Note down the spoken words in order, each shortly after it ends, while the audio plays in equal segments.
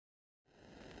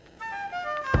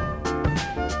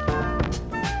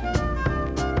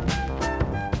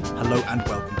Hello and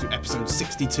welcome to episode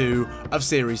 62 of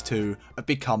Series 2 of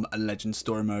Become a Legend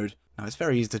Story Mode. Now it's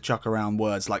very easy to chuck around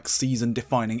words like season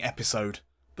defining episode,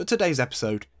 but today's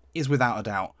episode is without a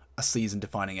doubt a season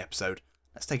defining episode.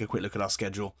 Let's take a quick look at our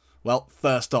schedule. Well,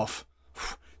 first off,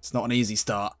 it's not an easy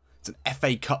start. It's an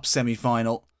FA Cup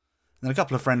semi-final, and then a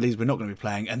couple of friendlies we're not going to be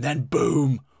playing, and then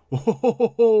boom!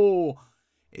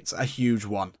 It's a huge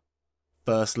one.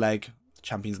 First leg,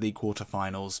 Champions League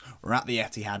quarter-finals. We're at the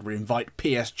Etihad. We invite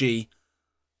PSG,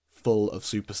 full of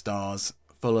superstars,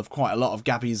 full of quite a lot of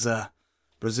Gabby's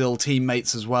Brazil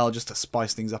teammates as well, just to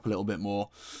spice things up a little bit more.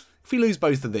 If we lose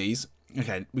both of these,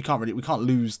 okay, we can't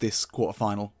lose this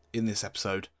quarter-final in this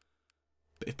episode.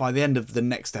 But if by the end of the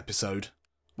next episode,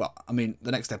 well, I mean,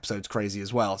 the next episode's crazy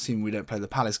as well, assuming we don't play the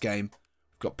Palace game.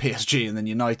 We've got PSG and then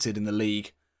United in the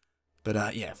league.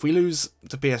 But yeah, if we lose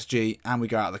to PSG and we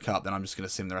go out of the cup, then I'm just going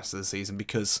to sim the rest of the season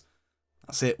because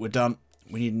that's it. We're done.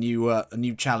 We need a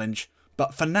new challenge.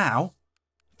 But for now,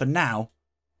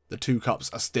 the two cups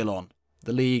are still on.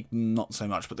 The league, not so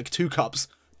much, but the two cups,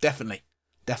 definitely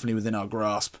within our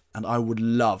grasp. And I would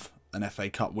love an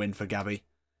FA Cup win for Gabby.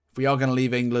 If we are going to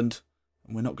leave England,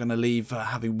 and we're not going to leave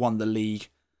having won the league,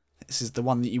 this is the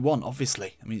one that you want,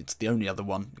 obviously. I mean, it's the only other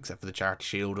one, except for the Charity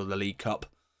Shield or the League Cup.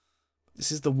 This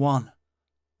is the one.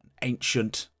 An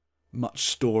ancient, much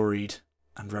storied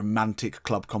and romantic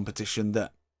club competition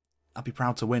that I'd be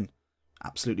proud to win.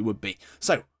 Absolutely would be.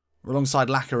 So, we're alongside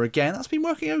Laka again. That's been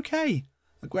working okay.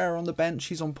 Aguero on the bench.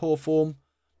 He's on poor form.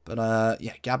 But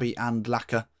yeah, Gabby and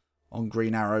Laka on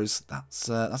green arrows. That's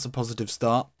a positive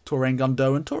start. Toure and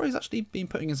Gundogan. Toure's actually been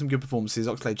putting in some good performances.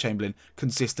 Oxlade-Chamberlain,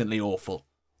 consistently awful.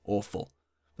 Awful.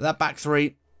 But that back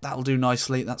three, that'll do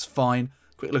nicely. That's fine.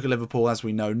 Quick look at Liverpool, as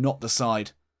we know, not the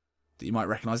side that you might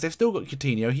recognise. They've still got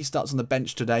Coutinho. He starts on the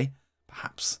bench today,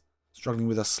 perhaps struggling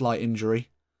with a slight injury.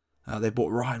 They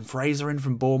brought Ryan Fraser in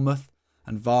from Bournemouth,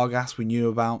 and Vargas we knew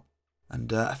about,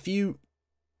 and a few,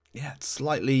 yeah,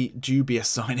 slightly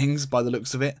dubious signings by the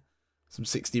looks of it. Some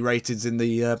 60 rateds in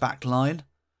the back line.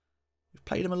 We've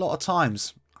played them a lot of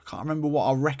times. I can't remember what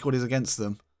our record is against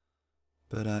them,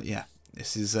 but yeah,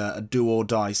 this is a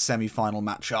do-or-die semi-final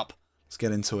match-up. Let's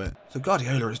get into it. So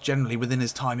Guardiola is generally, within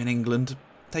his time in England,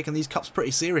 taking these cups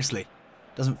pretty seriously.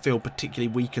 Doesn't feel particularly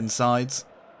weakened sides.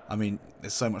 I mean,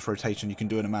 there's so much rotation you can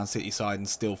do in a Man City side and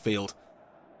still field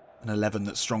an 11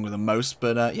 that's stronger than most.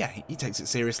 But yeah, he takes it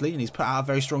seriously and he's put out a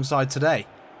very strong side today.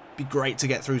 Be great to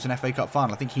get through to an FA Cup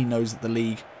final. I think he knows that the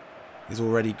league is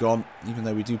already gone. Even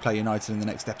though we do play United in the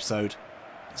next episode,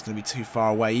 it's going to be too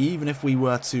far away. Even if we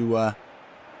were to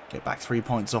get back 3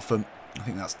 points off them, I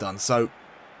think that's done. So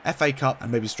FA Cup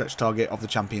and maybe stretch target of the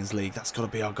Champions League. That's got to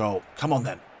be our goal. Come on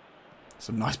then.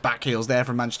 Some nice back heels there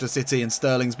from Manchester City, and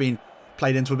Sterling's been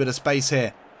played into a bit of space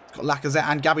here. It's got Lacazette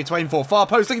and Gabby to aim for. Far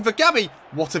post looking for Gabby.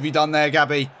 What have you done there,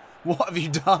 Gabby? What have you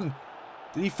done?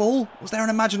 Did he fall? Was there an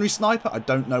imaginary sniper? I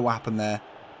don't know what happened there.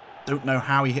 Don't know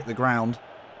how he hit the ground,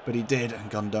 but he did,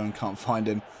 and Gundogan can't find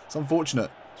him. It's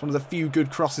unfortunate. It's one of the few good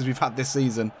crosses we've had this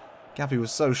season. Gabby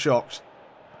was so shocked.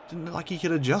 Didn't look like he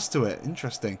could adjust to it.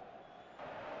 Interesting.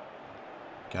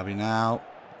 Gabby now.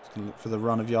 Just going to look for the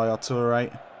run of Yaya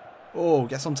Toure. Oh,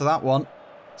 gets onto that one.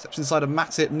 Steps inside of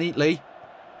Matip neatly.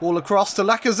 Ball across to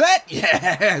Lacazette.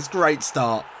 Yes, great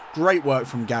start. Great work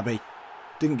from Gabby.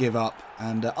 Didn't give up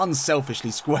and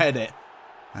unselfishly squared it.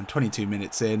 And 22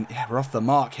 minutes in. Yeah, we're off the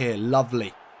mark here.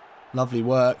 Lovely. Lovely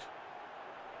work.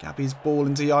 Gabby's ball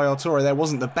into Yaya Toure there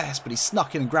wasn't the best, but he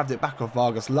snuck in and grabbed it back off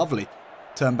Vargas. Lovely.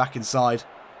 Turn back inside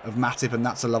of Matip, and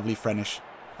that's a lovely finish.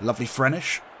 A lovely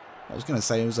Frenish? I was going to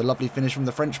say it was a lovely finish from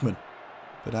the Frenchman.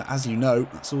 But as you know,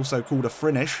 that's also called a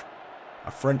Frenish.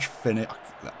 A French finish.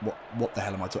 What the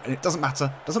hell am I talking? And it doesn't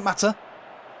matter. Doesn't matter.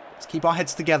 Let's keep our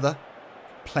heads together.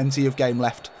 Plenty of game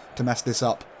left to mess this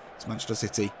up. It's Manchester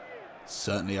City.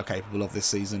 Certainly are capable of this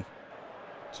season.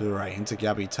 Toure into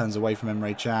Gabby. Turns away from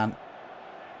Emre Can.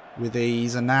 With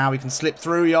ease. And now he can slip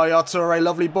through. Yaya Toure.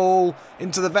 Lovely ball.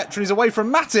 Into the veteran. He's away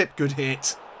from Matip. Good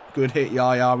hit. Good hit,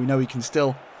 Yaya. We know he can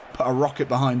still put a rocket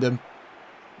behind him.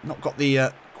 Not got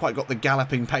the quite got the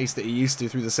galloping pace that he used to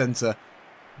through the centre.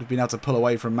 Would have been able to pull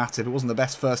away from Matip. It wasn't the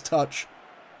best first touch.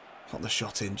 Got the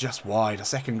shot in just wide. A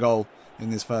second goal in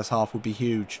this first half would be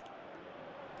huge.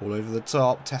 Ball over the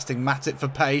top. Testing Matip for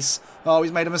pace. Oh,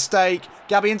 he's made a mistake.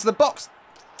 Gabby into the box.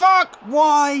 Fuck!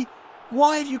 Why?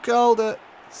 Why have you curled it?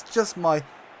 It's just my...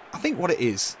 I think what it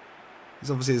is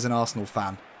obviously as an Arsenal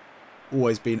fan.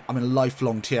 Always been... I'm a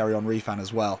lifelong Thierry Henry fan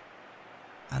as well.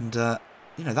 And,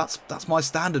 you know, that's my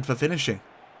standard for finishing.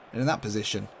 And in that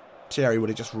position, Thierry would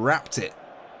have just wrapped it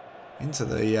into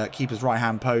the keeper's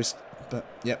right-hand post. But,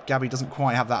 yep, Gabby doesn't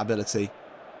quite have that ability.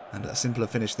 And a simpler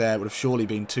finish there would have surely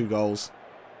been 2 goals.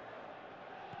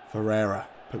 Ferreira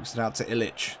pokes it out to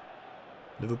Ilic.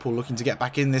 Liverpool looking to get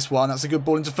back in this one. That's a good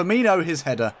ball into Firmino. His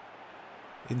header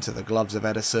into the gloves of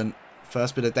Ederson.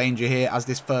 First bit of danger here as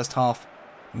this first half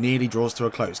nearly draws to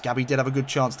a close. Gabby did have a good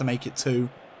chance to make it 2.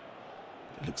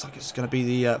 It looks like it's going to be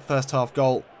the first half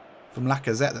goal from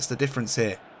Lacazette. That's the difference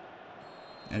here.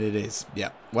 And it is.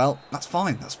 Yeah. Well, that's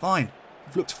fine. That's fine.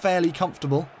 We've looked fairly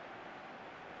comfortable.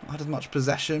 Not had as much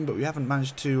possession, but we haven't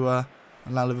managed to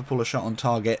allow Liverpool a shot on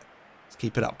target. Let's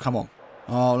keep it up. Come on.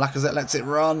 Oh, Lacazette lets it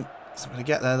run. It's not going to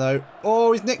get there, though.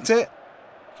 Oh, he's nicked it.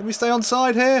 Can we stay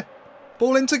onside here?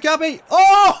 Ball into Gabby.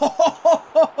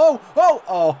 Oh,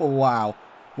 wow.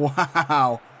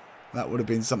 Wow. That would have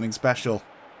been something special.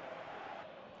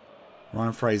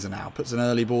 Ryan Fraser now puts an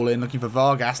early ball in, looking for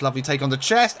Vargas. Lovely take on the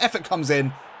chest. Effort comes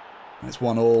in. And it's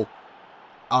 1-1.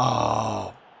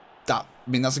 Oh,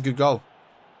 that's a good goal.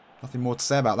 Nothing more to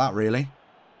say about that, really.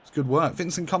 It's good work.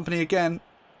 Vincent Kompany again.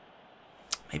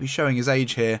 Maybe showing his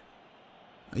age here.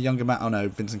 A younger man. Oh no,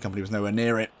 Vincent Kompany was nowhere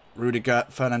near it. Rudiger,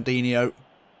 Fernandinho.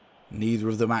 Neither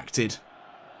of them acted.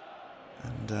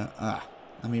 And, I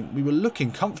mean, we were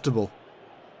looking comfortable.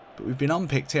 But we've been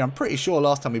unpicked here. I'm pretty sure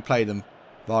last time we played them,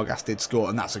 Vargas did score.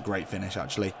 And that's a great finish,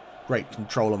 actually. Great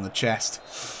control on the chest.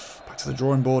 Back to the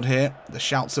drawing board here. The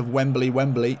shouts of Wembley,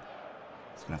 Wembley.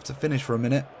 He's going to have to finish for a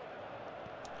minute.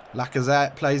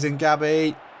 Lacazette plays in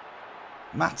Gabby.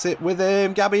 Matip with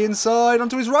him. Gabby inside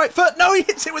onto his right foot. No, he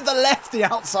hits it with the left, the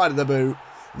outside of the boot.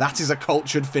 That is a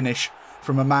cultured finish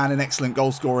from a man in excellent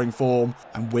goal-scoring form.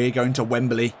 And we're going to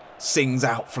Wembley. Sings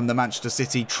out from the Manchester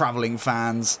City travelling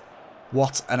fans.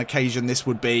 What an occasion this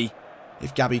would be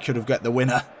if Gabby could have got the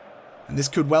winner. And this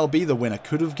could well be the winner.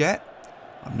 Could have get?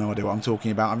 I have no idea what I'm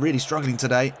talking about. I'm really struggling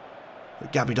today.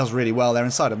 But Gabby does really well there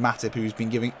inside of Matip, who's been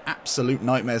giving absolute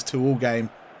nightmares to all game.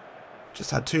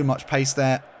 Just had too much pace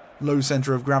there. Low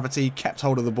centre of gravity. Kept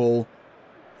hold of the ball.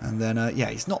 And then, yeah,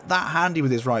 he's not that handy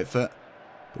with his right foot.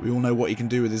 But we all know what he can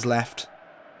do with his left.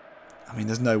 I mean,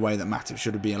 there's no way that Matip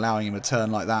should have been allowing him a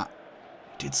turn like that.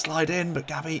 He did slide in, but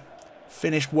Gabby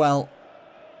finished well.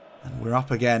 And we're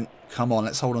up again. Come on,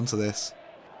 let's hold on to this.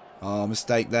 Oh,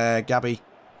 mistake there. Gabby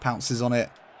pounces on it.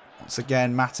 Once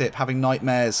again, Matip having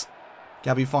nightmares.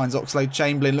 Gabby finds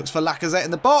Oxlade-Chamberlain. Looks for Lacazette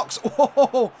in the box.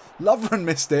 Oh, Lovren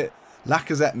missed it.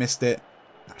 Lacazette missed it.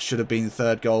 That should have been the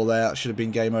third goal there. That should have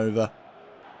been game over.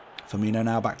 Firmino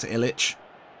now back to Ilic.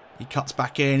 He cuts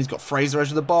back in. He's got Fraser edge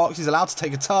of the box. He's allowed to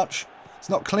take a touch. It's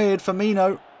not cleared.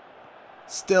 Firmino.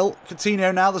 Still,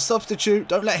 Coutinho now the substitute.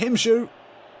 Don't let him shoot.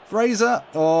 Fraser.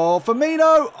 Oh,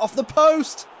 Firmino off the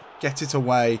post. Get it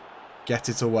away. Get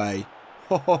it away.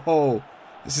 Oh,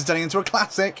 this is turning into a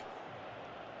classic.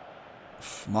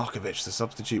 Markovic, the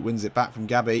substitute, wins it back from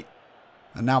Gabby.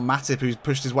 And now Matip, who's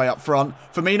pushed his way up front.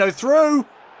 Firmino through.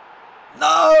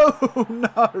 No,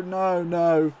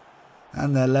 no.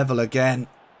 And they're level again.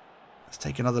 Let's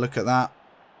take another look at that.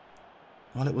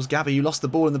 Well, it was Gabby who lost the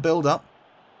ball in the build-up.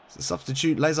 It's the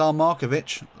substitute, Lazar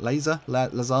Markovic. Lazar.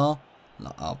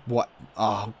 What?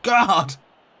 Oh, God!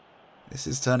 This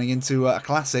is turning into a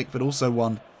classic, but also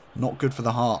one not good for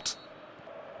the heart.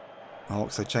 Oh,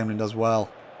 Oxlade-Chamberlain does well.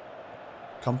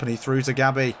 Kompany through to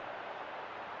Gabby.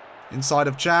 Inside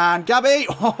of Chan. Gabby!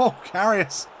 Oh,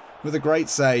 Karius with a great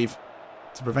save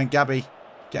to prevent Gabby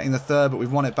getting the third, but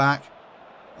we've won it back.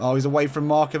 Oh, he's away from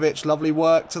Markovic. Lovely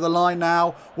work to the line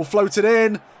now. We'll float it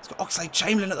in. It's got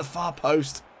Oxlade-Chamberlain at the far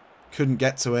post. Couldn't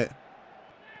get to it.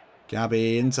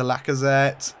 Gabby into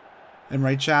Lacazette.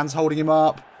 Emre Can's holding him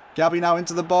up. Gabby now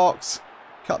into the box.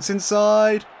 Cuts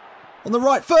inside. On the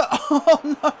right foot.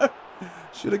 Oh, no.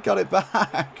 Should have got it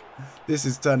back. This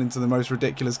has turned into the most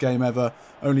ridiculous game ever.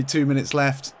 Only 2 minutes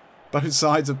left. Both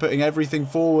sides are putting everything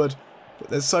forward. But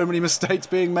there's so many mistakes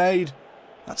being made.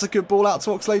 That's a good ball out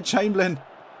to Oxlade-Chamberlain.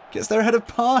 Gets there ahead of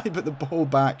Pai, but the ball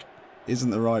back isn't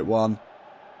the right one.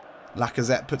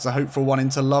 Lacazette puts a hopeful one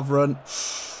into Lovren.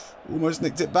 Almost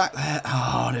nicked it back there.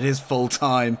 Oh, and it is full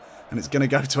time. And it's going to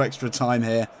go to extra time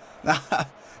here.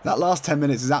 That last 10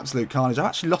 minutes is absolute carnage. I've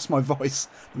actually lost my voice.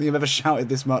 I don't think I've ever shouted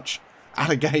this much at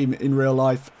a game in real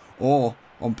life or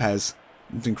on PES.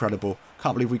 It's incredible.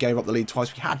 Can't believe we gave up the lead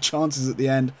twice. We had chances at the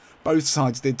end. Both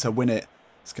sides did to win it.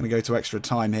 It's going to go to extra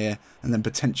time here and then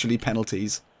potentially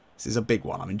penalties. This is a big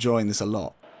one. I'm enjoying this a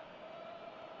lot.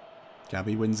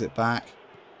 Gabby wins it back.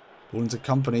 Ball into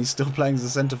Kompany. Still playing as a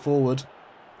centre forward.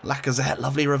 Lacazette.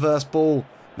 Lovely reverse ball.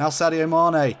 Now Sadio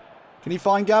Mane. Can he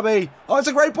find Gabby? Oh, it's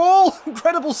a great ball!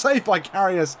 Incredible save by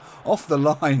Karius. Off the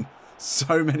line.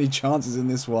 So many chances in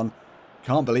this one.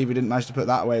 Can't believe he didn't manage to put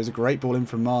that away. It was a great ball in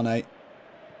from Mane.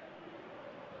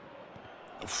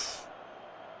 Oof.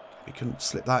 We can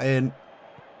slip that in.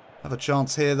 Have a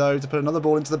chance here, though, to put another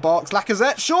ball into the box.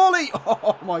 Lacazette, surely!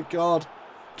 Oh, my God.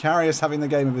 Karius having the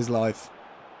game of his life.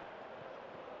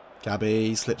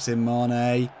 Gabby slips in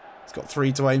Mane. He's got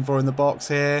 3 to aim for in the box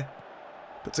here.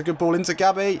 Puts a good ball into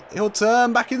Gabby. He'll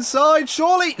turn back inside,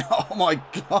 surely! Oh, my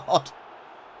God.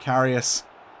 Karius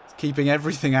keeping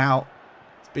everything out.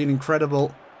 It's been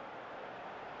incredible.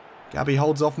 Gabby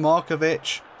holds off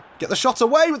Markovic. Get the shot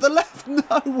away with the left.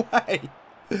 No way.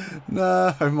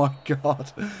 No, oh my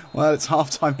God. Well, it's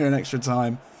half time here in extra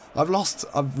time. I've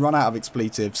run out of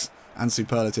expletives and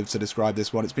superlatives to describe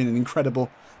this one. It's been an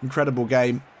incredible, incredible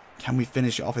game. Can we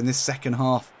finish it off in this second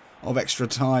half of extra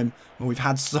time when we've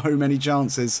had so many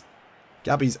chances?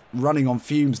 Gabby's running on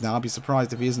fumes now. I'd be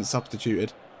surprised if he isn't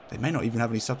substituted. They may not even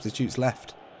have any substitutes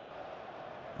left.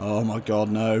 Oh my God,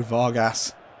 no.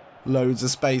 Vargas. Loads of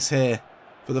space here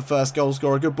for the first goal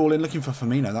scorer. Good ball in, looking for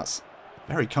Firmino. That's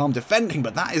very calm defending,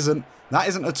 but that isn't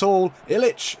at all.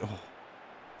 Ilic. Oh,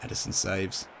 Edison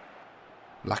saves.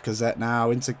 Lacazette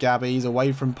now into Gabby. He's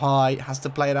away from Pai. Has to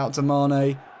play it out to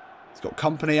Mane. He's got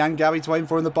company and Gabby to aim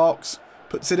for in the box.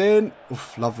 Puts it in.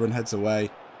 Oof, Lovren heads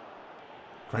away.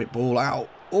 Great ball out.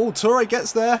 Oh, Toure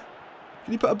gets there.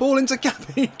 Can he put a ball into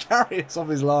Gabby? Karius off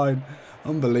his line.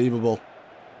 Unbelievable.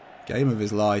 Game of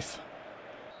his life.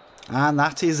 And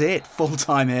that is it. Full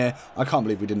time here. I can't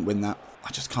believe we didn't win that.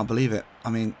 I just can't believe it. I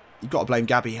mean, you've got to blame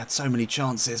Gabby. He had so many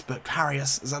chances, but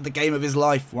Karius has had the game of his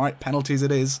life. Right, penalties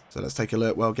it is. So let's take a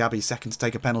look. Well, Gabby's second to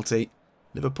take a penalty.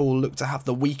 Liverpool look to have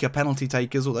the weaker penalty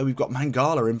takers, although we've got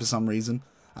Mangala in for some reason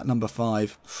at number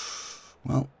 5.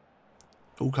 Well,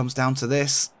 all comes down to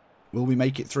this. Will we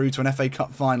make it through to an FA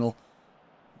Cup final?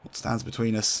 What stands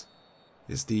between us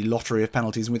is the lottery of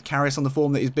penalties. And with Karius on the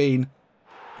form that he's been,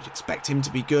 you'd expect him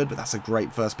to be good, but that's a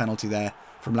great first penalty there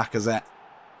from Lacazette.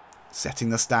 Setting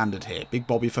the standard here. Big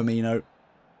Bobby Firmino,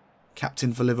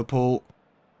 captain for Liverpool.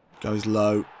 Goes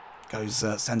low.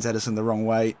 Sends Edison the wrong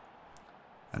way.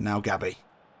 And now Gabby.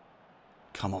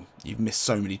 Come on. You've missed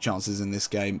so many chances in this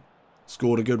game.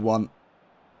 Scored a good one.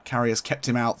 Karius kept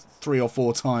him out 3 or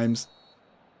 4 times.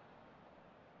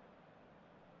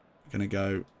 Gonna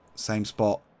go same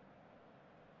spot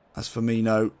as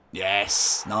Firmino.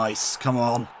 Yes. Nice. Come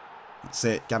on. That's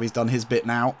it. Gabby's done his bit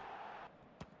now.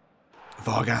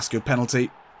 Vargas, good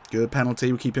penalty. Good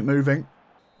penalty. We keep it moving.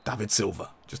 David Silva.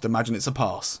 Just imagine it's a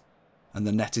pass. And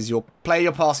the net is your player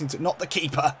you're passing to, not the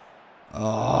keeper.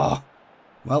 Oh.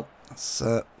 Well, that's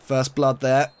first blood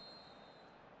there.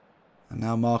 And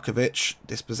now Markovic.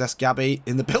 Dispossessed Gabby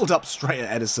in the build-up straight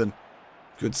at Edison.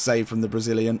 Good save from the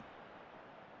Brazilian.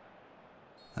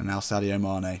 And now Sadio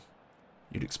Mane.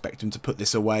 You'd expect him to put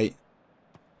this away.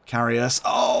 Karius.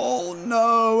 Oh,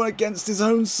 no. Against his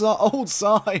own old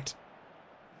side.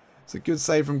 It's a good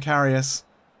save from Karius.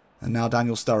 And now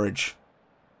Daniel Sturridge.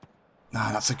 Ah,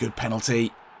 that's a good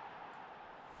penalty.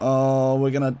 Oh,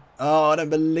 we're going to... Oh, I don't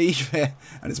believe it.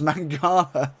 And it's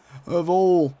Mangala of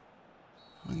all.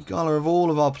 Mangala of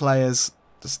all of our players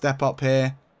to step up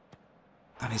here.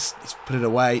 And he's put it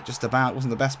away just about. It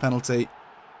wasn't the best penalty.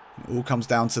 It all comes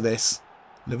down to this.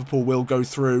 Liverpool will go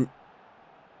through.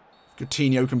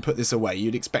 Coutinho can put this away.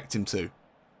 You'd expect him to.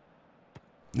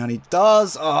 And he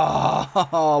does.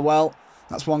 Oh, well,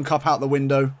 that's one cup out the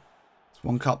window. It's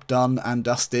one cup done and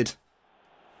dusted.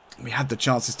 We had the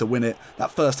chances to win it.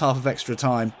 That first half of extra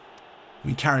time. I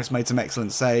mean, Karius made some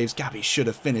excellent saves. Gabby should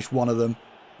have finished one of them.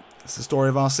 It's the story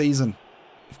of our season.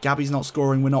 If Gabby's not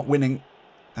scoring, we're not winning.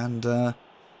 And,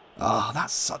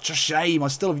 that's such a shame. I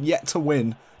still have yet to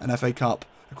win an FA Cup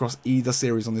across either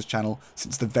series on this channel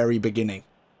since the very beginning.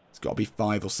 It's got to be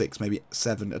 5 or 6, maybe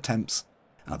 7 attempts.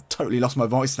 And I've totally lost my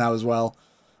voice now as well.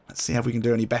 Let's see if we can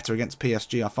do any better against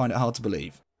PSG. I find it hard to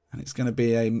believe. And it's going to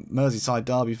be a Merseyside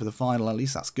derby for the final. At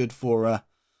least that's good for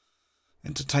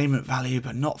entertainment value,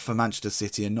 but not for Manchester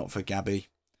City and not for Gabby,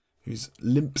 whose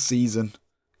limp season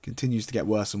continues to get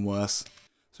worse and worse.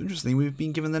 So interesting, we've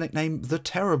been given the nickname The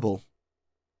Terrible.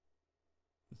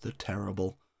 The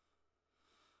Terrible.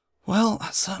 Well,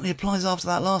 that certainly applies after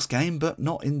that last game, but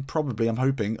not in probably, I'm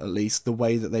hoping, at least, the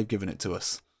way that they've given it to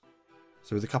us.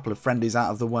 So with a couple of friendlies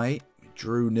out of the way, we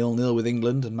drew 0-0 with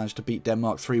England and managed to beat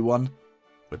Denmark 3-1.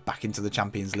 We're back into the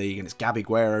Champions League and it's Gabby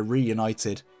Guerra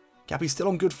reunited. Gabby's still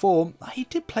on good form. He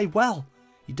did play well.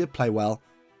 He did play well.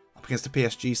 Up against the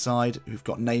PSG side, who've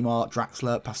got Neymar,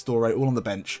 Draxler, Pastore, all on the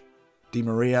bench. Di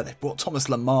Maria, they've brought Thomas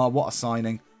Lamar. What a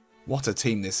signing. What a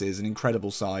team this is. An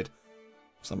incredible side.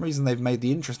 For some reason they've made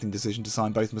the interesting decision to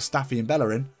sign both Mustafi and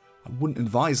Bellerin. I wouldn't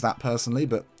advise that personally,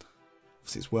 but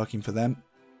obviously it's working for them.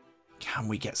 Can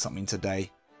we get something today?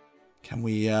 Can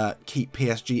we keep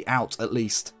PSG out at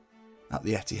least? at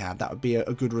the Etihad. That would be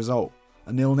a good result.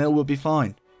 A 0-0 would be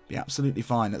fine. Be absolutely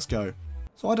fine. Let's go.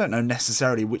 So I don't know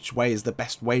necessarily which way is the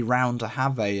best way round to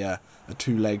have a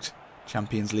two-legged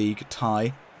Champions League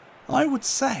tie. I would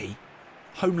say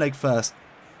home leg first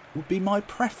would be my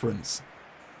preference.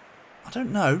 I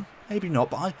don't know. Maybe not.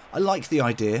 But I like the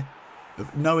idea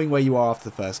of knowing where you are after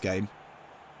the first game.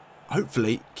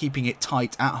 Hopefully keeping it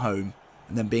tight at home.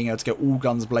 And then being able to get all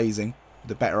guns blazing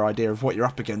with a better idea of what you're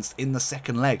up against in the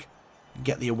second leg. And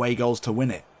get the away goals to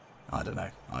win it. I don't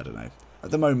know.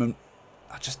 At the moment,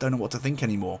 I just don't know what to think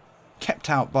anymore. Kept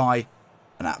out by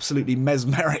an absolutely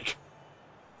mesmeric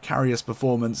Carriers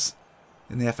performance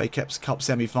in the FA Cup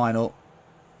semi-final.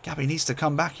 Gabby needs to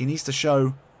come back. He needs to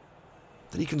show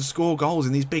that he can score goals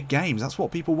in these big games. That's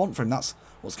what people want from him. That's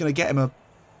what's going to get him a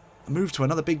move to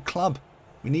another big club.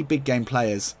 We need big game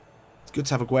players. It's good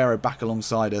to have Aguero back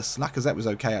alongside us. Lacazette was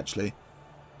okay actually,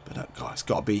 but God, it's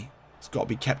got to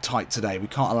be kept tight today. We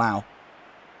can't allow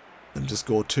them to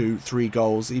score 2-3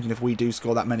 goals, even if we do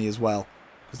score that many as well,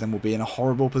 because then we'll be in a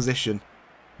horrible position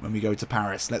when we go to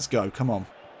Paris. Let's go, come on.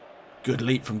 Good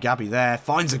leap from Gabby there.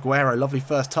 Finds Aguero. Lovely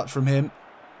first touch from him.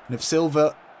 And if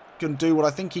Silva can do what I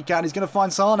think he can, he's going to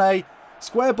find Sane.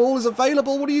 Square ball is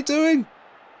available. What are you doing?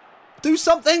 Do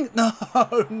something. No,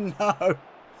 no.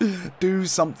 Do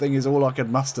something is all I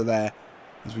could muster there,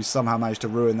 as we somehow managed to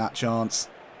ruin that chance.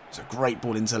 It's a great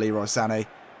ball into Leroy Sané.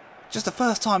 Just a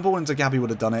first time ball into Gabby would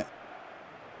have done it.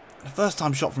 And a first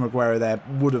time shot from Aguero there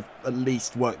would have at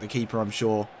least worked the keeper, I'm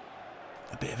sure.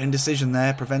 A bit of indecision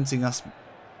there, preventing us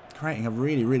creating a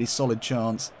really, really solid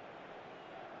chance.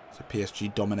 So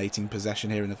PSG dominating possession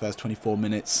here in the first 24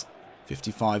 minutes.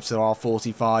 55 to our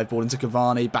 45. Ball into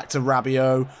Kavanagh. Back to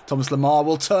Rabiot. Thomas Lemar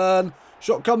will turn.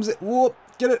 Shot comes it. Whoop.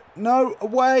 Get it. No.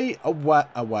 Away. Away.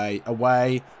 Away.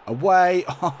 Away. Away.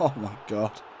 Oh my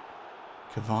God.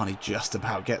 Kavanagh just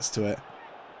about gets to it.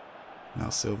 Now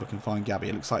Silva can find Gabby.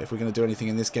 It looks like if we're going to do anything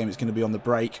in this game, it's going to be on the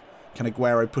break. Can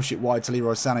Aguero push it wide to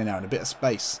Leroy Sané now in a bit of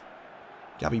space?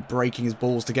 Gabby breaking his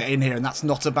balls to get in here, and that's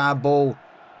not a bad ball.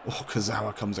 Oh,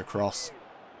 Kurzawa comes across.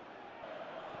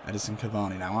 Edison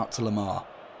Cavani now out to Lemar.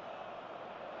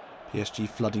 PSG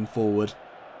flooding forward.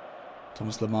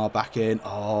 Thomas Lemar back in.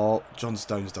 Oh, John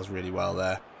Stones does really well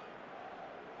there.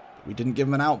 But we didn't give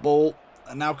him an out ball,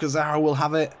 and now Kurzawa will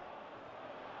have it.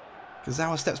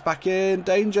 Kurzawa steps back in.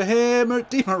 Danger here.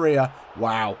 Di Maria.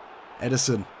 Wow.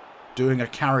 Edison doing a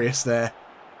Carrius there.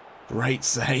 Great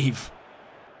save.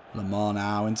 Lemar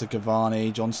now into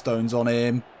Cavani. John Stones on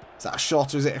him. Is that a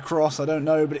shot or is it a cross? I don't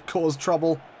know, but it caused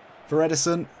trouble for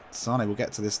Edison. Sane will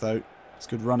get to this though. It's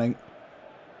good running.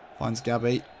 Finds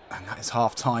Gabby. And that is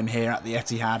half time here at the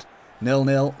Etihad.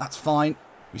 0-0. That's fine.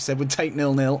 We said we'd take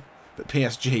 0-0. But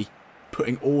PSG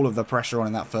putting all of the pressure on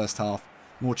in that first half.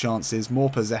 More chances, more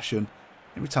possession.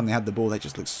 Every time they had the ball, they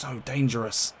just looked so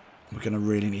dangerous. We're going to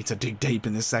really need to dig deep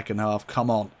in this second half. Come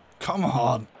on. Come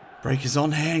on. Break is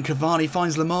on here, and Cavani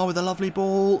finds Lemar with a lovely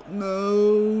ball.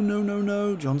 No, no, no,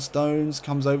 no. John Stones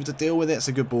comes over to deal with it. It's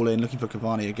a good ball in. Looking for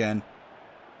Cavani again.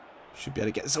 Should be able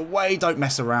to get this away. Don't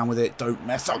mess around with it. Don't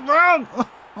mess around.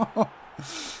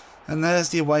 And there's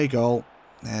the away goal.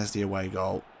 There's the away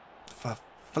goal.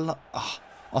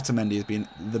 Otamendi has been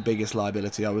the biggest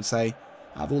liability, I would say,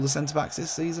 out of all the centre-backs this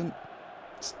season.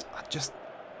 I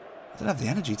don't have the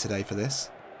energy today for this.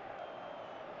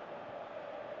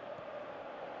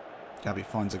 Gabby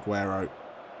finds Aguero.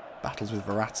 Battles with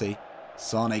Verratti.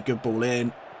 Sane, good ball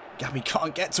in. Gabby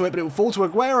can't get to it, but it will fall to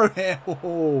Aguero here.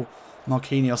 Oh,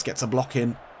 Marquinhos gets a block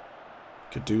in.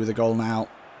 Could do with a goal now.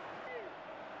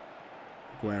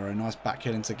 Aguero, nice back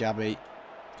hit into Gabby.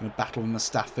 Going to battle with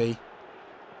Mustafi.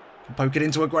 Can poke it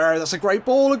into Aguero. That's a great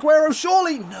ball. Aguero,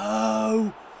 surely.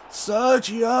 No.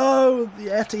 Sergio. The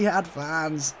Etihad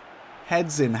fans.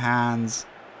 Heads in hands.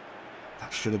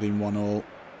 That should have been 1-1.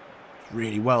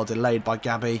 Really well delayed by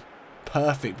Gabby.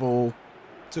 Perfect ball.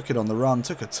 Took it on the run.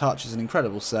 Took a touch. It's an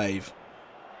incredible save.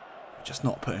 Just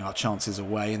not putting our chances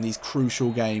away in these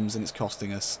crucial games, and it's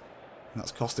costing us. And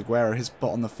that's cost Aguero his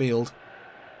spot on the field.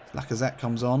 Lacazette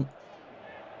comes on.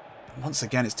 And once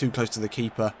again, it's too close to the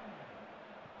keeper.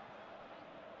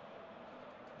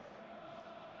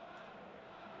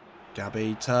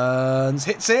 Gabby turns,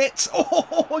 hits it.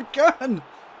 Oh, again.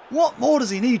 What more does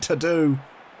he need to do?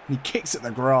 And he kicks at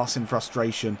the grass in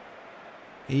frustration.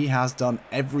 He has done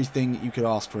everything you could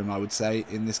ask for him, I would say,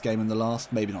 in this game and the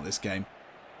last. Maybe not this game.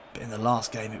 But in the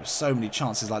last game, it was so many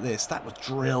chances like this. That was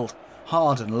drilled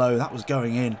hard and low. That was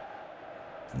going in.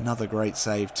 Another great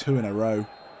save. 2 in a row.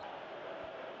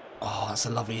 Oh, that's a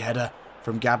lovely header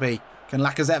from Gabby. Can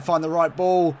Lacazette find the right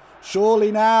ball?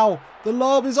 Surely now. The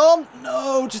lob is on.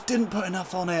 No, just didn't put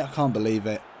enough on it. I can't believe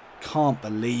it. Can't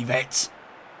believe it.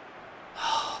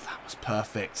 Oh, that was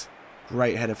perfect.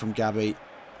 Great header from Gabby.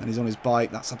 And he's on his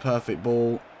bike. That's a perfect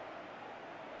ball.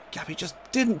 Gabby just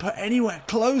didn't put anywhere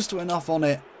close to enough on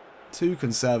it. Too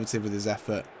conservative with his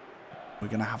effort. We're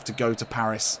going to have to go to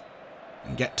Paris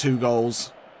and get 2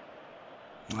 goals.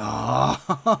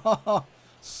 Ah,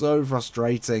 so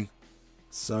frustrating.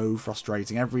 So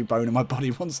frustrating. Every bone in my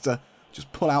body wants to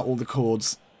just pull out all the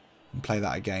cords and play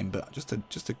that again. But just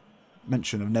to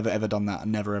mention, I've never ever done that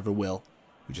and never ever will.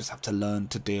 We just have to learn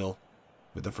to deal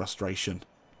with the frustration.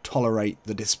 Tolerate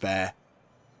the despair.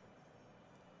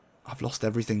 I've lost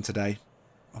everything today.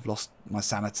 I've lost my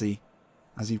sanity.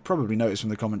 As you've probably noticed from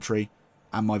the commentary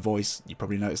and my voice. You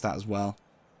probably noticed that as well.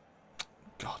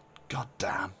 God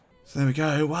damn. So there we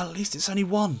go. Well, at least it's only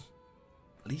 1.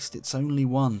 At least it's only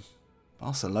 1.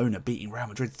 Barcelona beating Real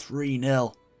Madrid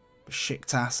 3-0.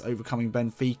 Besiktas overcoming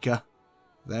Benfica.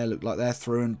 They look like they're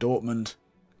through, and Dortmund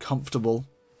comfortable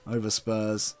over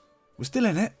Spurs. We're still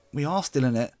in it. We are still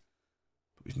in it.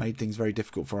 But we've made things very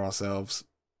difficult for ourselves.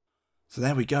 So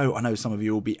there we go. I know some of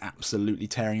you will be absolutely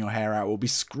tearing your hair out. Will be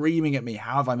screaming at me.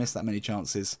 How have I missed that many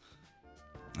chances?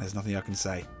 There's nothing I can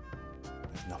say.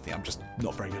 There's nothing. I'm just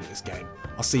not very good at this game.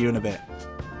 I'll see you in a bit.